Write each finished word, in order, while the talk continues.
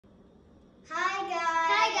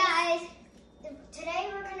Today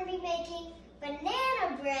we're going to be making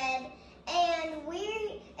banana bread, and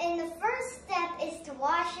the first step is to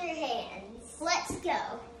wash your hands. Let's go.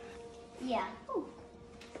 Yeah. Ooh.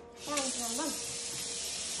 Alright.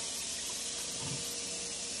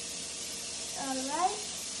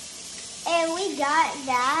 And we got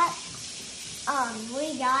that.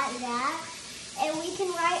 And we can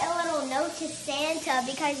write a little note to Santa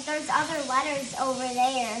because there's other letters over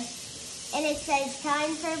there. And it says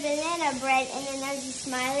time for banana bread, and then there's a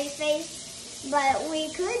smiley face. But we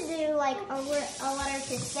could do like a letter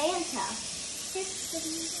to Santa.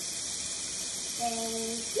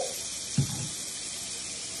 Thank you.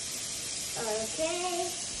 Okay.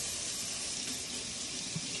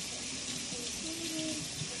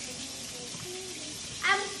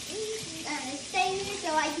 I'm gonna stay here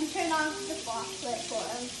so I can turn off the faucet for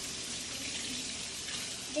him.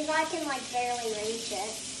 Because I can like barely reach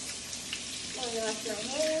it. I'm gonna wash my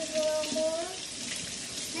hands a little more.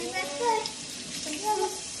 And that's good.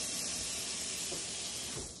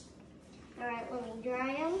 Alright, let me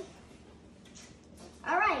dry them.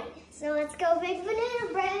 Alright, so let's go bake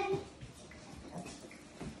banana bread.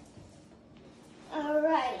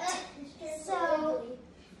 Alright, so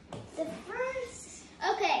the first...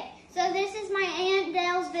 Okay, so this is my Aunt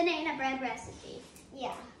Dell's banana bread recipe.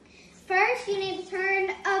 Yeah. First, you need to turn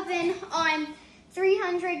the oven on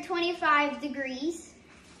 325 degrees.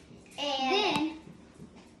 And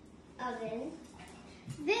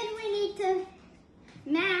Then we need to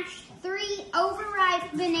mash 3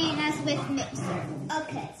 overripe bananas with mixer.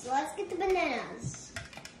 okay, so let's get the bananas.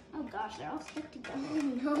 Oh gosh, they're all stuck together.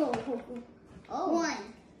 No. Oh. 1.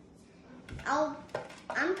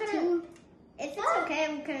 I'm gonna, if it's okay,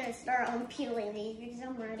 I'm gonna start unpeeling these because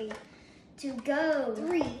I'm ready to go.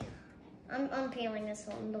 3. I'm unpeeling this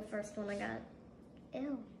one, the first one I got.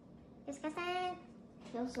 Ew. Disgusting.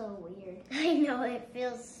 Feels so weird. I know, it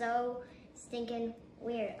feels so stinking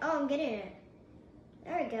weird. Oh, I'm getting it.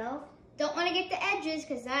 There we go. Don't want to get the edges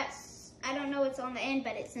because that's, I don't know what's on the end,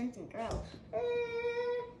 but it's something gross.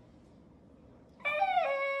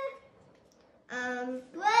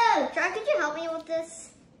 Whoa, Try, could you help me with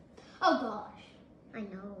this? Oh gosh. I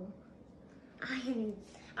know.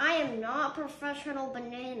 I am not a professional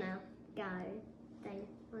banana guy thing.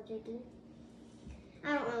 What you do?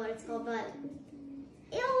 I don't know what it's called, but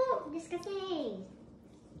ew, disgusting.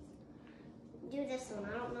 Do this one.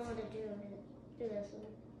 I don't know what to do. Do this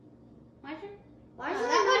one. Why Why is that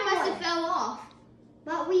one must one? have fell off.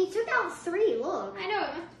 But we took out 3. Look. I know, it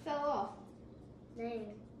must have fell off.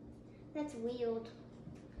 Dang. That's weird.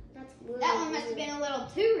 That's weird. That one must have been a little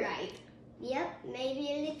too right. Yep, maybe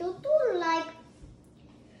a little too like.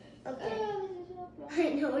 Okay. I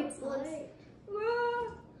know it looks.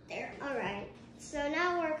 There. All right. So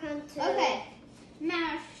now we're going to. Okay.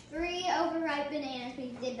 Mash 3 overripe bananas.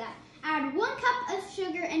 We did that. Add 1 cup of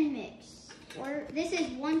sugar and mix. This is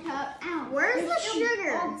 1 cup. Ow. Where's There's the still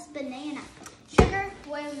sugar? all this banana. Sugar?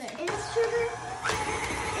 Way over there. Is sugar?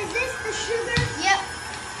 Is this the sugar? Yep.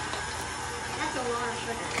 That's a lot of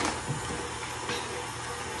sugar.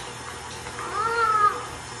 Ah!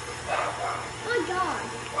 My God.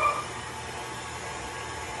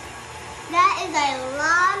 That is a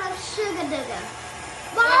lot of sugar dugger.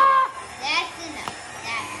 Ah! That's enough.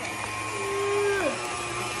 That's enough.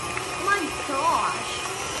 My gosh.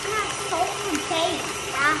 It has salt and taste.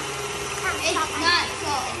 It's not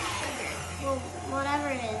salt, it's sugar. Well, whatever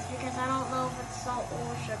it is, because I don't know if it's salt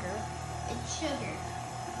or sugar. It's sugar.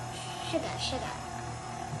 Sugar.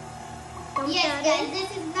 Yes, guys,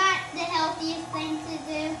 this is not the healthiest thing to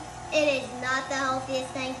do. It is not the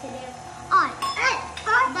healthiest thing to do. But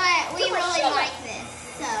we really like this,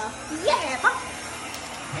 so. Yeah.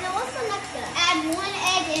 And then what's the next step? Add 1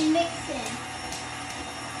 egg and mix in.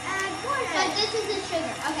 Add 1 But egg. this is the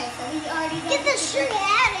sugar. Okay, so we already done Get the sugar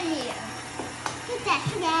out of here. Get that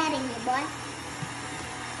sugar out of here, boy.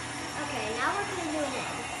 Okay, now we're going to do an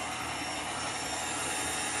egg.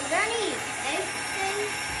 Is there any egg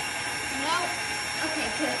things? No. Okay,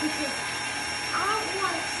 good, because I don't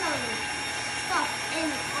want some stuff in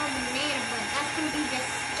on banana bread. That's going to be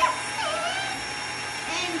disgusting.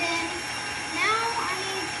 And then now I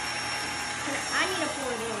need to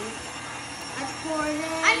pour it in. Let's pour it in.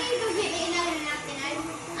 to go get me another napkin.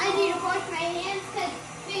 I need to wash my hands because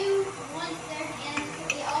Sue wants their hands to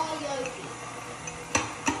be all yogi.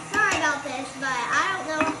 Sorry about this, but I don't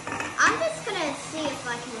know. I'm just going to see if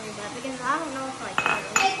I can read that because I don't know if I can.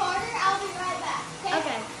 Hey Carter, I'll be right back.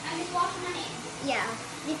 Okay. I'm just washing my hands. Yeah,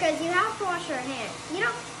 because you have to wash your hands. You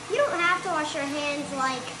don't have to wash your hands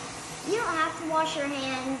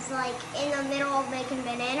like in the middle of making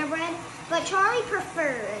banana bread, but Charlie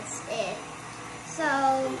prefers it.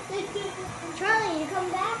 So, Charlie, you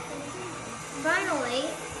come back finally.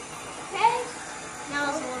 Okay. Now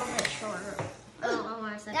it's a little bit shorter. Oh, I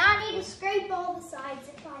want to say. Now I need to scrape all the sides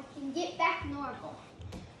if I can get back normal.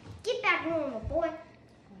 Get back normal, boy.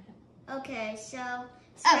 Okay, so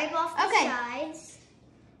scrape off the sides.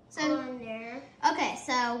 So on there. Okay,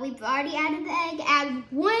 so we've already added the egg. Add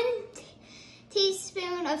 1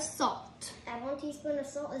 teaspoon of salt. Add 1 teaspoon of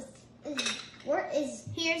salt.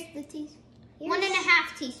 Here's the teaspoon.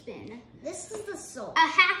 1.5 teaspoon. This is the salt. A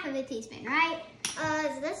half of a teaspoon, right?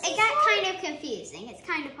 Is this It got kind of confusing. It's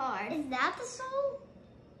kind of hard. Is that the salt?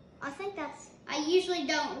 I think that's... I usually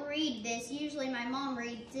don't read this. Usually my mom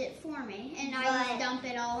reads it for me, and I just dump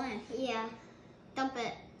it all in. Yeah, dump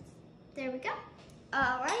it. There we go.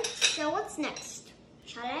 All right, so what's next?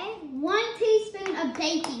 Should I? 1 teaspoon of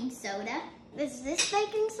baking soda. Is this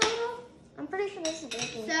baking soda? I'm pretty sure this is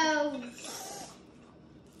baking soda.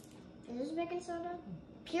 So, is this baking soda?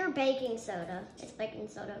 Pure baking soda. It's baking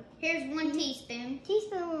soda. here's 1 teaspoon.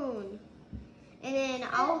 Teaspoon. And then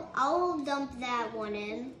I'll dump that one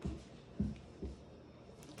in.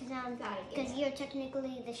 Because you're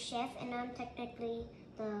technically the chef and I'm technically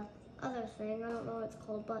the other thing. I don't know what it's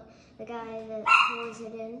called, but the guy that pours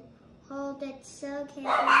it in. Hold it so carefully.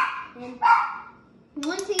 And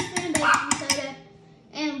 1 teaspoon of baking soda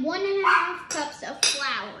and 1.5 cups of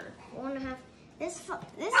flour. 1.5. This is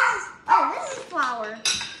flour.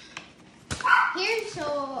 Here's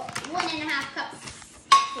 1.5 cups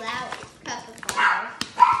cup of flour.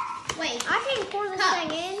 Wait, I can pour this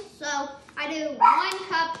thing in. So I do 1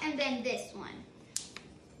 cup and then this one.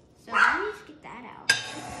 So let me just get that out.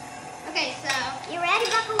 Okay, so You ready,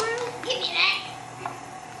 Buckaroo? give me that.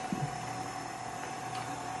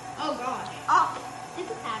 Oh gosh. Oh,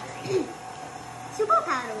 Super powdery. super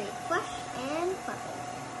powdery, fresh and fluffy.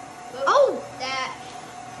 Oh, that.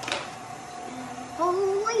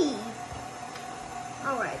 Holy.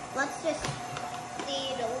 All right, let's just.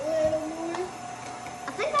 Need a little more.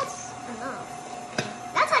 I think that's enough.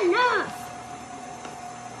 That's enough.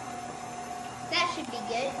 That should be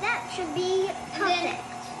good. That should be And perfect. then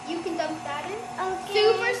you can dump that in. Okay.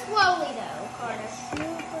 Super slowly though, Carter.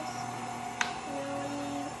 Super slowly.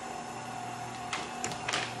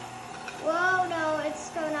 Whoa, no, it's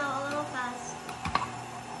going out a little fast.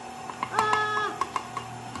 Ah.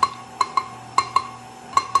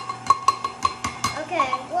 Okay,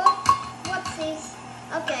 well, whoopsies.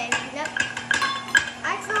 Okay, yep.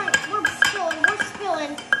 Actually, we're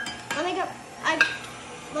spilling. Let me go.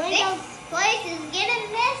 This place is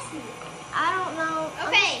getting messy. I don't know.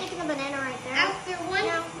 Okay. I'm just sticking the banana right there. After one.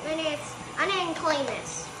 No, I didn't clean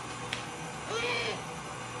this.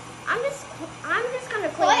 I'm just gonna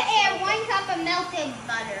clean Put this. in 1 cup of melted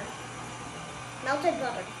butter. Melted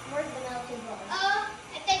butter. Where's the melted butter?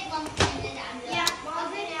 I think Mom's putting it out of the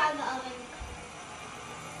Mom's putting it out of the oven.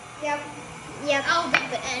 Yep. I'll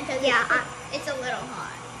dump it in because it's a little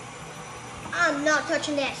hot. I'm not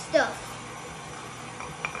touching that stuff.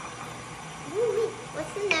 Woo-wee.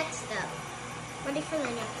 What's the next step? Ready for the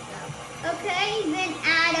next step. Okay, then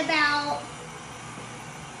add about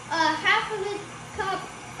half of a cup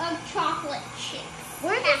of chocolate chips.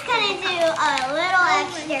 We're just gonna do a little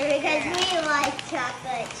extra because we like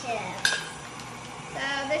chocolate chips. So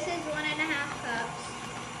this is 1.5 cups.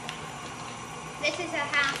 This is a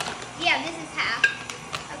half. Yeah, this is half.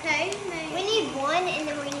 Okay. We need 1 and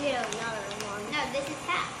then we need another one. No, this is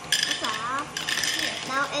half. That's a half.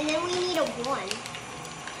 Now, and then we need a 1.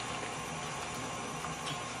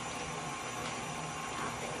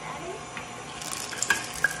 I'll put that in.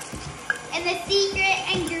 And the secret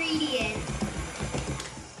ingredient.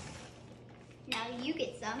 Now you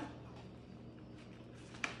get some.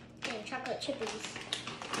 Okay, chocolate chippies.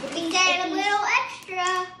 We add a little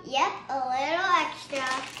extra. Yep, a little extra.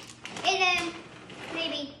 And then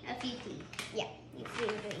maybe a few teas. Yeah, you feel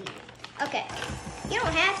to eat. Okay. You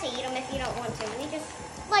don't have to eat them if you don't want to. We just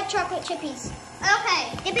like chocolate chippies.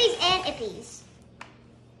 Okay. Dippies and ippies.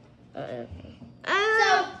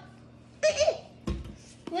 So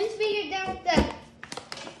once we get done with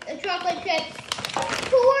the chocolate chips,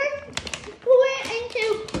 pour it into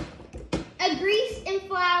a greased and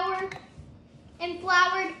floured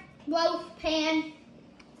loaf pan.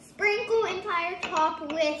 Sprinkle entire top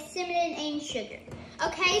with cinnamon and sugar.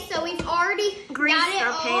 Okay, so we've already got it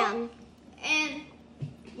all. And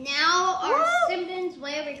now our cinnamon's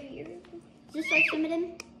way over here. Is this our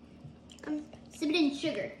cinnamon? Cinnamon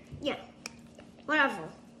sugar. Yeah. Whatever.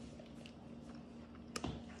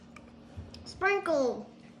 Sprinkle.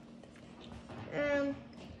 And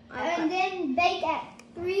then bake at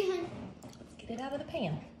 300. Let's get it out of the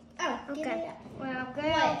pan. Oh, Okay. Well, go,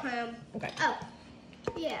 What? Pam. Okay. Oh,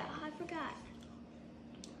 Yeah, I forgot.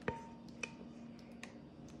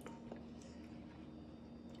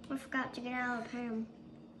 I forgot to get out of the pan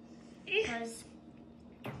because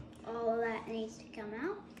all of that needs to come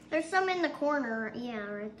out. there's some in the corner. Yeah,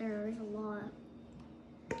 right there. There's a lot.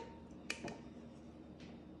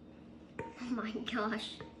 Oh my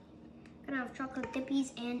gosh. Gonna have chocolate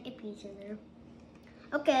dippies and ippies in there.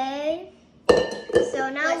 Okay. So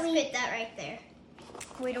now Let's fit that right there.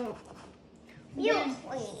 we don't. Then Use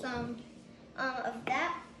some of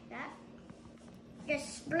that.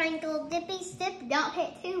 Just sprinkle dippy dip. Don't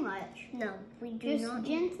hit too much. No, we do Just not.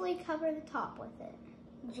 gently cover the top with it.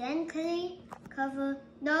 Gently cover.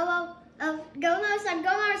 No, go on the other side. Go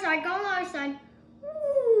on the other side. Go on the other side.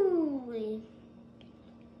 Ooh.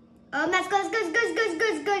 That's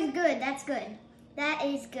good. That's good. That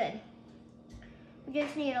is good. We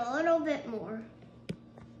just need a little bit more.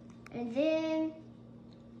 And then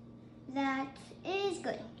that is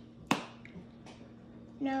good.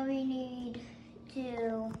 Now we need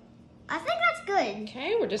to, I think that's good.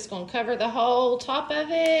 Okay, we're just going to cover the whole top of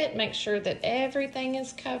it. Make sure that everything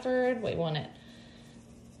is covered. We want it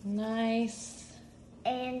nice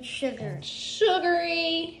And sugar. and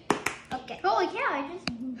sugary. Okay. Holy cow, I just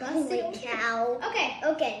busted. Holy cow.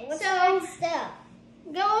 Okay, What's so next up?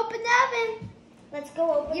 go open the oven. Let's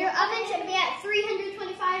go open Your the oven should be at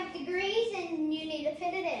 325 degrees and you need to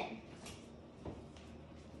fit it in.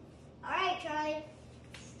 All right, Charlie.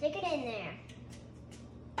 Stick it in there.